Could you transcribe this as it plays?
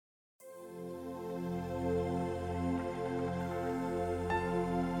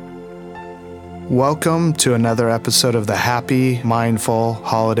Welcome to another episode of the Happy, Mindful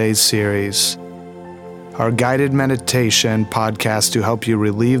Holidays series, our guided meditation podcast to help you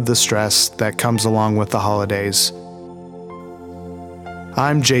relieve the stress that comes along with the holidays.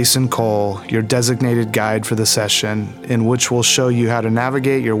 I'm Jason Kohll, your designated guide for the session, in which we'll show you how to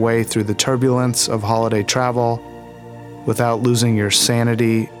navigate your way through the turbulence of holiday travel without losing your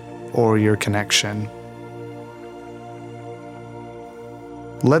sanity or your connection.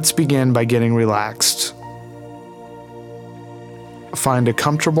 Let's begin by getting relaxed. Find a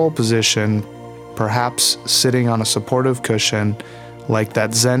comfortable position, perhaps sitting on a supportive cushion like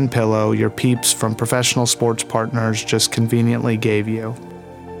that Zen pillow your peeps from professional sports partners just conveniently gave you.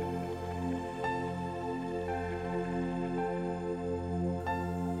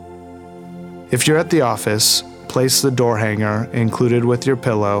 If you're at the office, place the door hanger included with your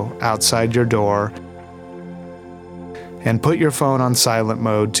pillow outside your door and put your phone on silent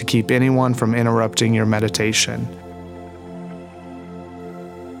mode to keep anyone from interrupting your meditation.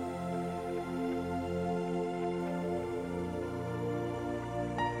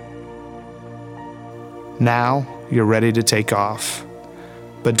 Now you're ready to take off.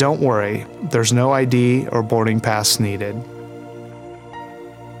 But don't worry, there's no ID or boarding pass needed.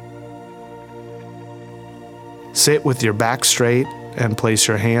 Sit with your back straight and place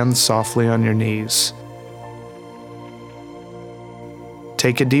your hands softly on your knees.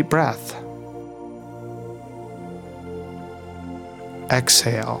 Take a deep breath.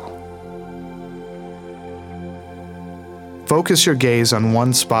 Exhale. Focus your gaze on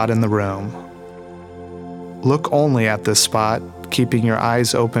one spot in the room. Look only at this spot, keeping your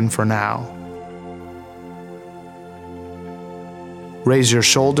eyes open for now. Raise your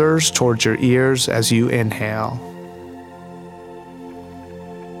shoulders towards your ears as you inhale.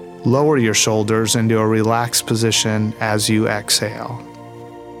 Lower your shoulders into a relaxed position as you exhale.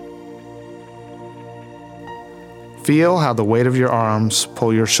 Feel how the weight of your arms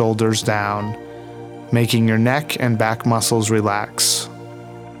pull your shoulders down, making your neck and back muscles relax.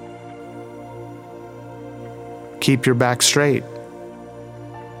 Keep your back straight.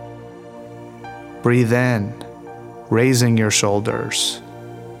 Breathe in, raising your shoulders.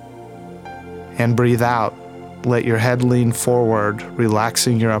 And breathe out, let your head lean forward,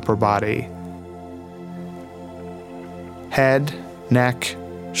 relaxing your upper body. Head, neck,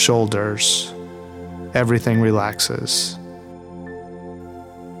 shoulders. Everything relaxes.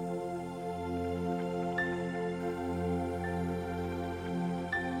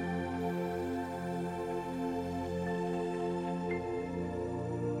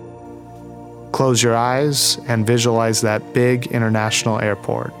 Close your eyes and visualize that big international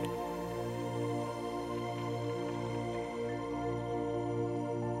airport.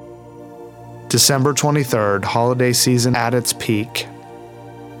 December 23rd, holiday season at its peak.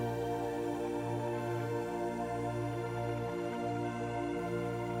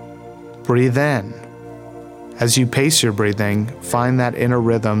 Breathe in. As you pace your breathing, find that inner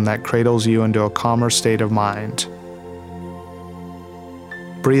rhythm that cradles you into a calmer state of mind.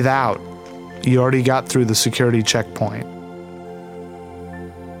 Breathe out. You already got through the security checkpoint.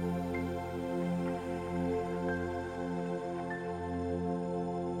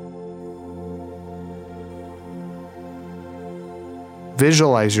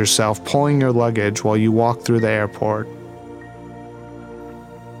 Visualize yourself pulling your luggage while you walk through the airport.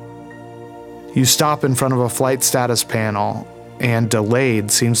 You stop in front of a flight status panel, and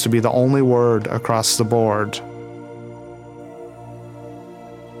delayed seems to be the only word across the board.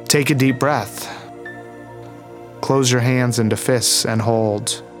 Take a deep breath. Close your hands into fists and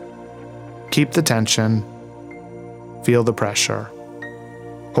hold. Keep the tension. Feel the pressure.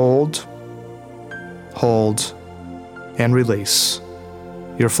 Hold, and release.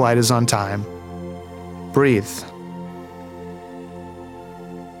 Your flight is on time. Breathe.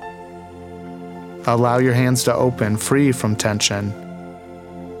 Allow your hands to open, free from tension.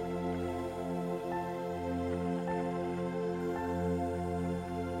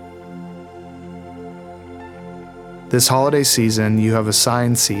 This holiday season, you have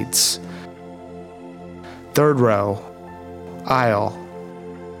assigned seats. Third row, aisle,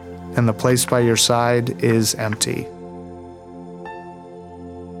 and the place by your side is empty.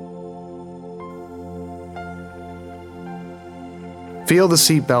 Feel the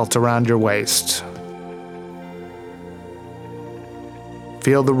seatbelt around your waist.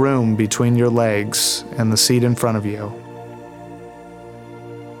 Feel the room between your legs and the seat in front of you.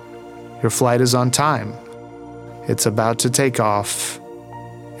 Your flight is on time. It's about to take off,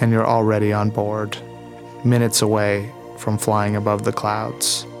 and you're already on board, minutes away from flying above the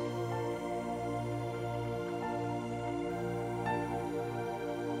clouds.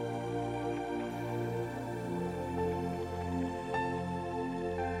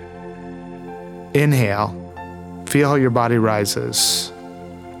 Inhale. Feel how your body rises.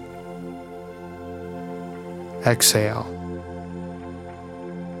 Exhale.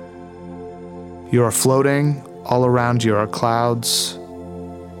 You are floating. All around you are clouds.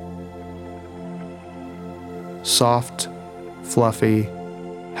 Soft, fluffy,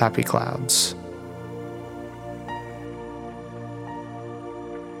 happy clouds.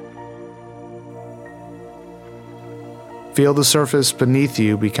 Feel the surface beneath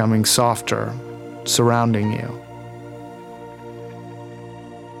you becoming softer, surrounding you.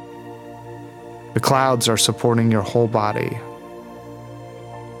 The clouds are supporting your whole body.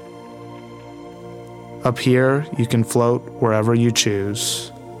 Up here, you can float wherever you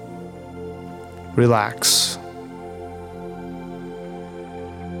choose. Relax.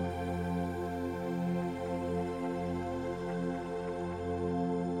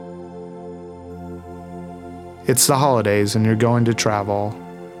 It's the holidays and you're going to travel.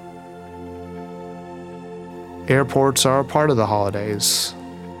 Airports are a part of the holidays.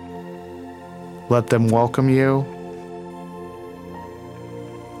 Let them welcome you,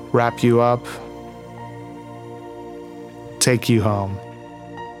 wrap you up, take you home.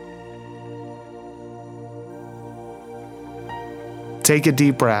 Take a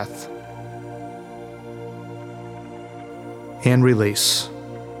deep breath and release.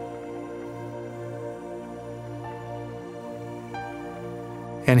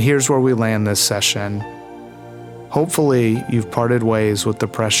 And here's where we land this session. Hopefully, you've parted ways with the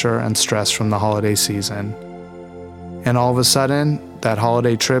pressure and stress from the holiday season. And all of a sudden, that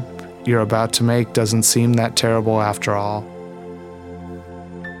holiday trip you're about to make doesn't seem that terrible after all.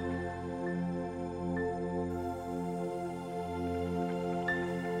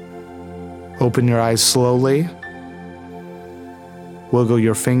 Open your eyes slowly. Wiggle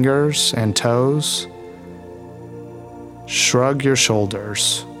your fingers and toes. Shrug your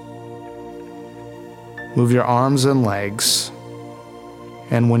shoulders. Move your arms and legs.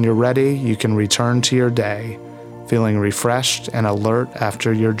 And when you're ready, you can return to your day, feeling refreshed and alert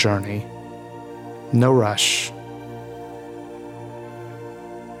after your journey. No rush.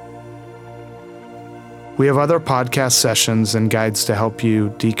 We have other podcast sessions and guides to help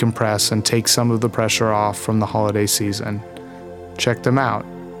you decompress and take some of the pressure off from the holiday season. Check them out.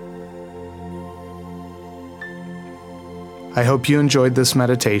 I hope you enjoyed this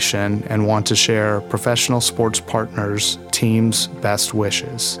meditation and want to share professional sports partners' team's best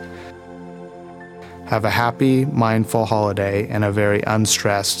wishes. Have a happy, mindful holiday and a very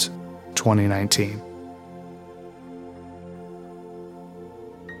unstressed 2019.